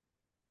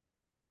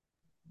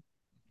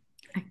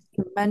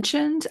 You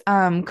mentioned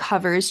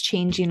covers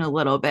changing a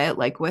little bit,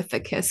 like with the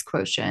KISS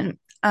quotient.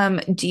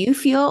 Do you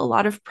feel a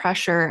lot of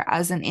pressure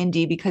as an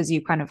indie because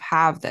you kind of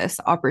have this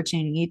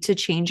opportunity to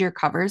change your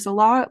covers a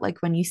lot,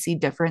 like when you see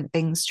different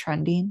things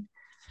trending?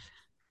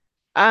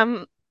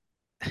 Um,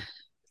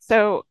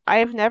 so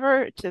I've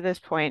never to this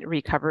point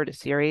recovered a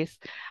series.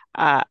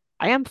 I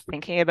am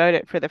thinking about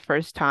it for the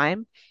first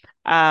time.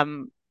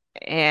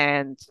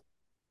 And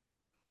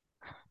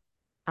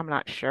I'm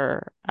not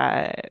sure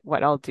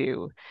what I'll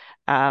do.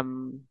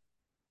 Um,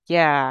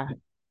 yeah,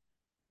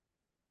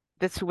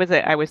 this was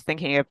it. I was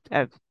thinking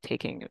of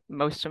taking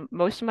most of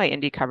my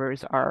indie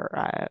covers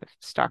are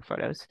stock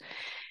photos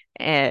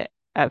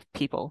of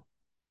people,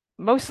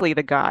 mostly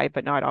the guy,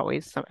 but not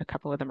always. A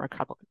couple of them are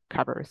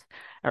covers,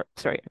 or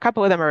sorry, a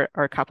couple of them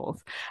are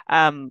couples.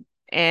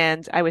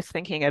 And I was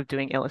thinking of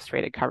doing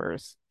illustrated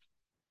covers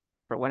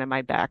for one of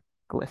my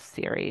backlist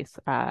series.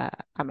 I'm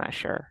not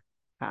sure.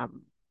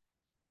 Um,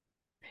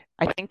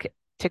 I think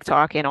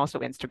TikTok and also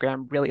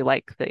Instagram really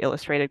like the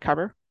illustrated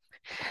cover.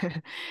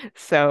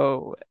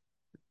 So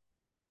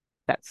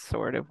that's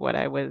sort of what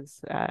I was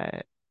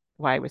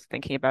why I was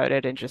thinking about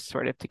it, and just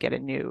sort of to get a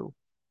new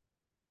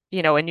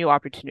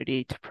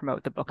opportunity to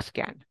promote the books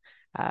again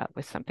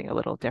with something a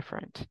little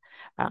different.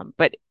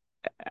 But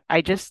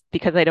I just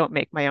because I don't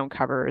make my own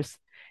covers,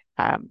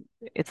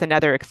 it's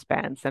another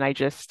expense, and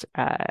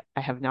I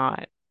have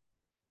not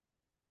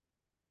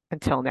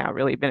until now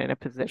really been in a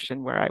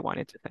position where I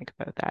wanted to think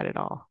about that at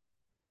all.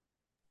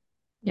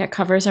 Yeah,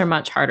 covers are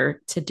much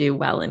harder to do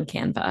well in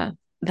Canva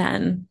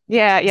than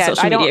Yeah,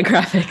 social media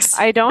graphics.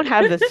 I don't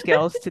have the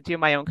skills to do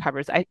my own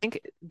covers. I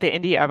think the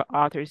indie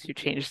authors who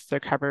change their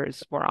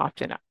covers more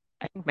often,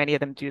 I think many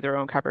of them do their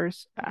own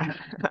covers.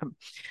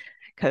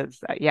 Because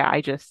yeah, I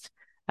just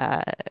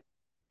uh,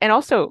 and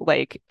also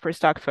like for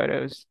stock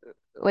photos,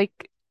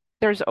 like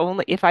there's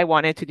only if I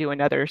wanted to do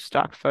another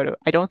stock photo,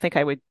 I don't think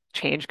I would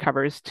change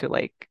covers to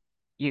like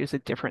use a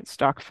different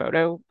stock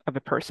photo of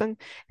a person,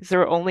 because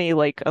there are only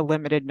like a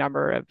limited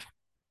number of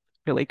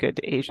really good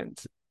Asian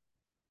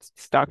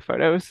stock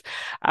photos.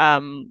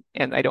 And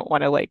I don't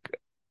want to like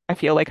I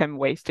feel like I'm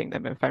wasting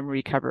them if I'm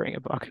recovering a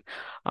book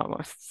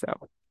almost. So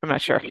I'm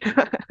not sure.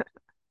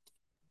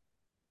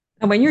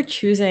 And when you're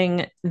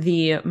choosing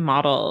the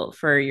model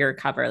for your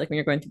cover, like when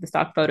you're going through the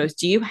stock photos,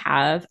 do you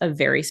have a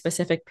very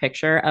specific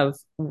picture of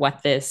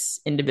what this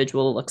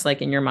individual looks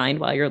like in your mind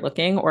while you're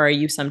looking? Or are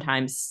you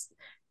sometimes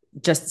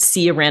just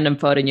see a random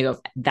photo and you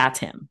go, that's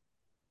him?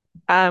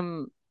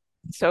 Um,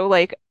 so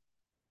like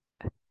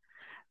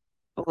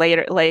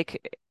later,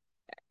 like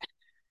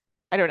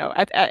I don't know.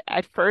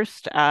 At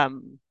first,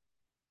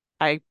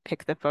 I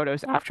picked the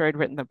photos after I'd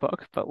written the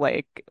book, but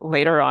like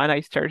later on, I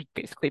started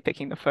basically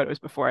picking the photos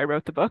before I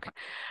wrote the book,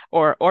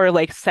 or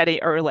like setting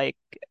or like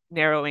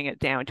narrowing it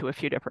down to a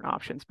few different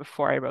options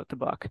before I wrote the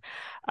book.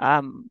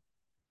 Um,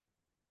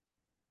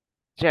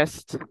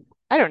 just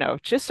I don't know,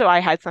 just so I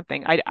had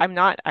something. I'm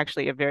not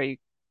very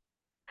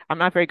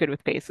good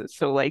with faces,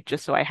 so like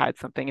just so I had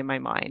something in my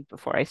mind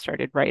before I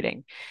started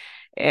writing.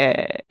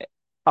 Uh,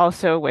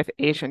 Also with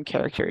Asian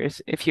characters,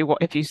 if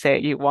you say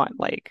you want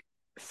like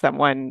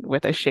someone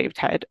with a shaved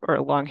head or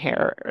long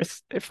hair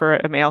for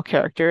a male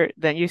character,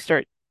 then you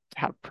start to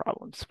have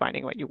problems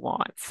finding what you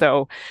want.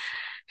 So,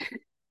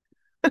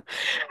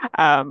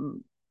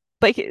 um,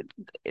 like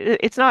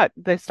it's not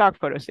the stock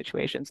photo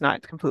situation's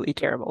not completely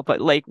terrible,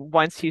 but like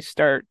once you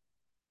start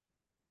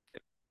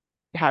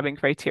having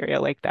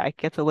criteria like that, it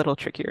gets a little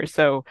trickier.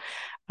 So,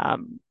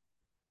 um,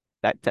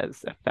 that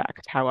does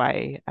affect how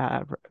I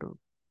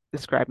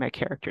describe my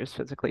characters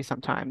physically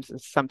sometimes.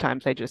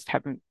 Sometimes I just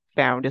haven't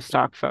found a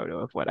stock photo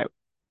of what I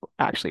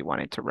actually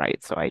wanted to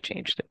write, so I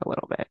changed it a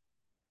little bit.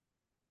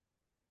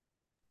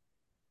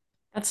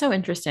 That's so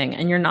interesting.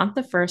 And you're not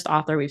the first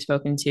author we've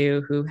spoken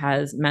to who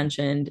has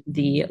mentioned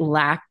the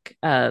lack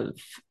of,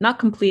 not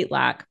complete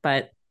lack,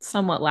 but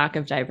somewhat lack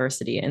of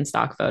diversity in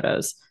stock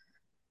photos.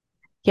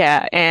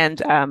 Yeah, and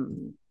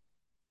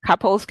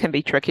couples can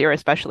be trickier,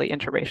 especially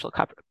interracial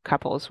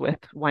couples with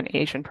one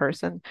Asian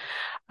person,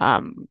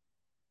 um,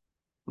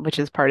 which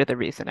is part of the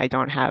reason I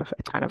don't have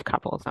a ton of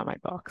couples on my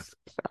books.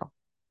 So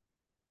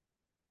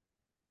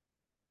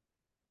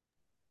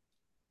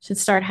Should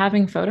start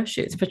having photo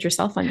shoots. Put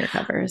yourself on your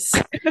covers.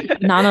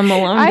 Nana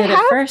Malone I did have,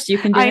 it first. You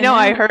can do I it know, now.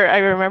 I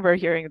remember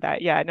hearing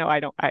that. Yeah, no, I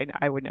don't,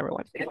 I would never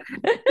want to do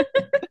that.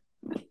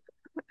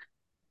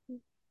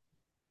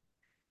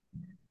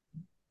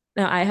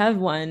 Now, I have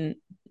one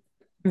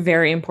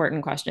very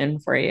important question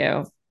for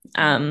you.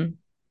 Um,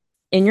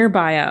 in your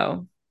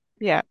bio,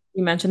 Yeah,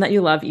 you mentioned that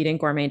you love eating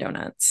gourmet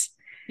donuts,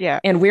 yeah,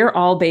 and we're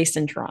all based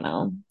in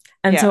Toronto.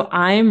 And yeah. so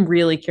I'm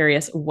really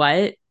curious,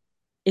 what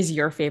is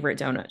your favorite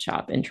donut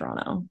shop in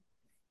Toronto?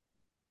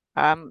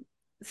 Um,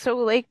 so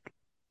like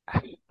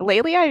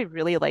lately I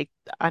really like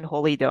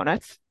Unholy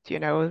Donuts. Do you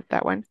know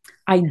that one?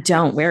 I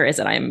don't. Where is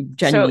it? I'm So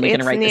genuinely going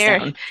to write this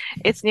down.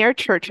 it's near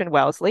Church and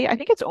Wellesley. I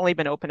think it's only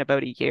been open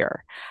about a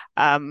year.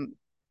 Um,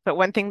 But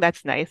one thing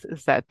that's nice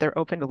is that they're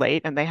open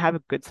late and they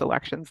have good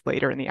selections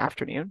later in the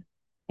afternoon.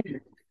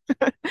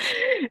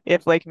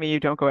 If like me, you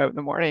don't go out in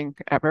the morning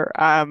ever.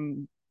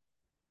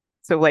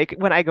 So like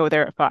when I go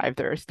there at 5,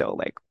 there are still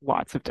like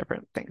lots of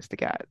different things to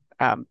get.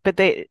 But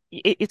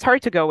it's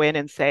hard to go in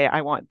and say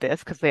I want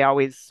this because they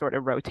always sort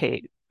of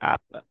rotate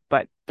up.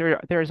 But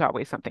there's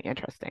always something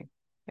interesting.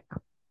 Yeah.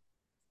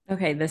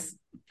 Okay, this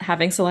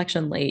having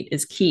selection late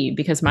is key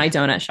because my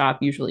donut shop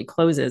usually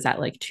closes at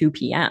like 2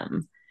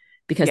 p.m.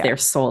 because they're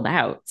sold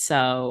out.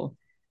 So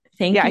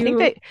thank you I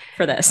think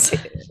for this.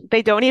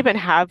 They don't even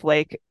have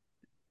like,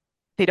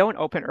 they don't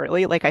open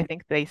early. Like I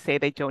think they say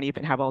they don't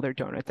even have all their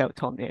donuts out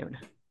till noon.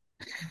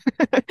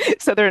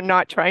 So they're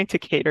not trying to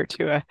cater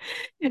to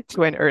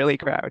an early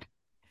crowd.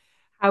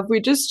 Have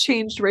we just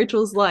changed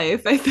Rachel's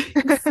life? I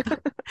think so.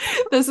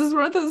 This is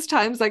one of those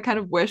times I kind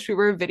of wish we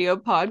were a video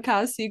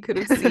podcast so you could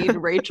have seen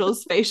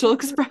Rachel's facial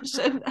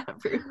expression.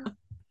 Everyone.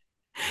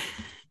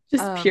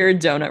 Just pure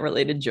donut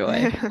related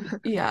joy.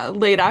 Yeah,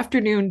 late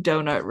afternoon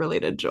donut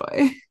related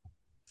joy.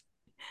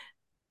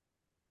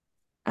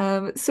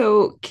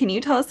 So can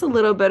you tell us a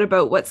little bit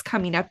about what's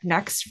coming up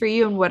next for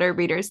you and what our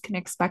readers can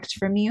expect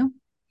from you?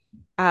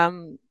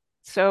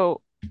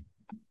 So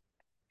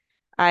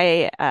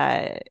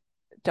I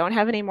don't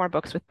have any more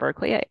books with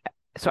Berkley.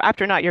 So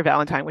after Not Your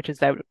Valentine, which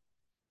is out,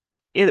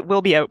 it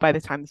will be out by the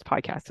time this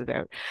podcast is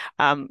out.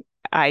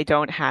 I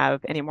don't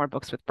have any more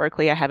books with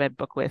Berkley. I have a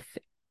book with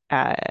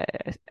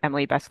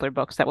Emily Bestler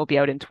Books that will be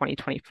out in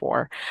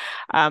 2024.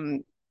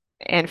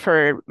 And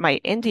for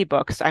my indie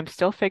books, I'm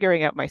still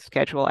figuring out my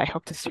schedule. I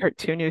hope to start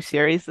 2 new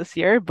series this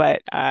year,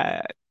 but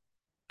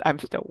I'm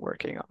still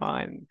working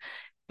on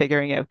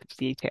figuring out the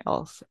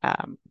details.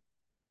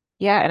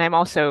 And I'm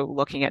also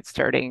looking at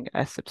starting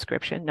a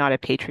subscription, not a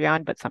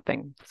Patreon, but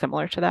something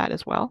similar to that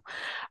as well.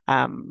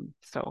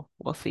 So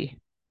we'll see.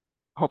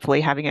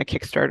 Hopefully having a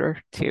Kickstarter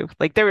too.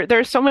 Like there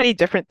are so many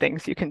different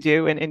things you can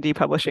do in indie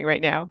publishing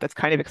right now. That's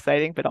kind of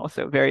exciting, but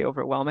also very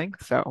overwhelming.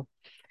 So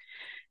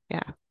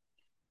yeah.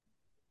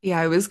 Yeah,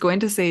 I was going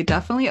to say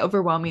definitely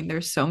overwhelming.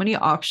 There's so many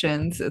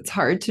options. It's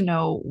hard to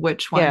know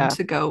which one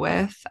to go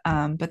with.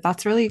 But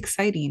that's really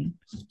exciting.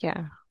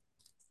 Yeah.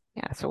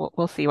 So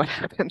we'll see what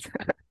happens.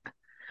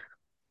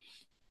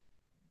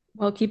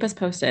 Well, keep us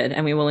posted,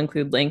 and we will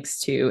include links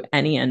to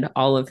any and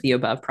all of the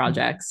above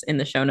projects in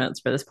the show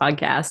notes for this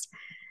podcast.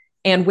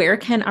 And where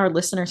can our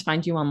listeners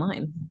find you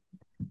online?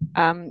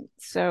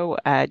 So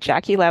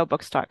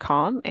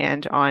JackieLauBooks.com,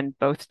 and on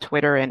both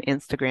Twitter and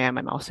Instagram,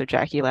 I'm also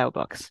Jackie Lau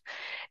Books.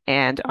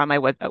 And on my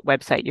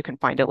website, you can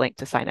find a link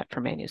to sign up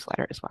for my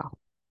newsletter as well.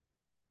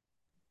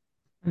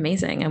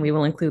 Amazing. And we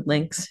will include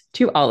links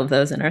to all of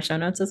those in our show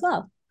notes as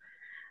well.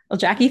 Well,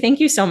 Jackie, thank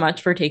you so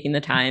much for taking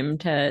the time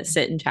to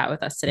sit and chat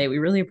with us today. We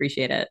really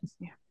appreciate it.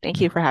 Yeah.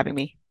 Thank you for having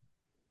me.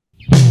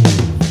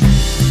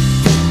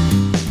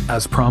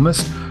 As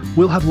promised,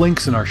 we'll have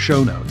links in our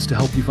show notes to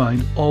help you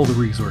find all the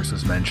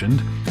resources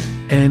mentioned.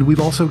 And we've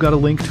also got a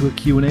link to a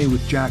Q&A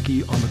with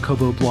Jackie on the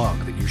Kobo blog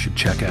that you should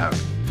check out.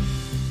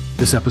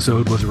 This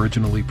episode was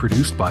originally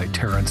produced by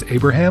Terrence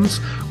Abrahams,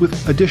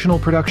 with additional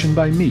production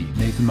by me,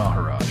 Nathan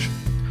Maharaj.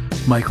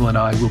 Michael and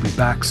I will be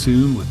back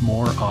soon with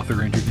more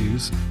author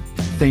interviews.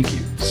 Thank you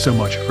so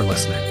much for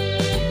listening.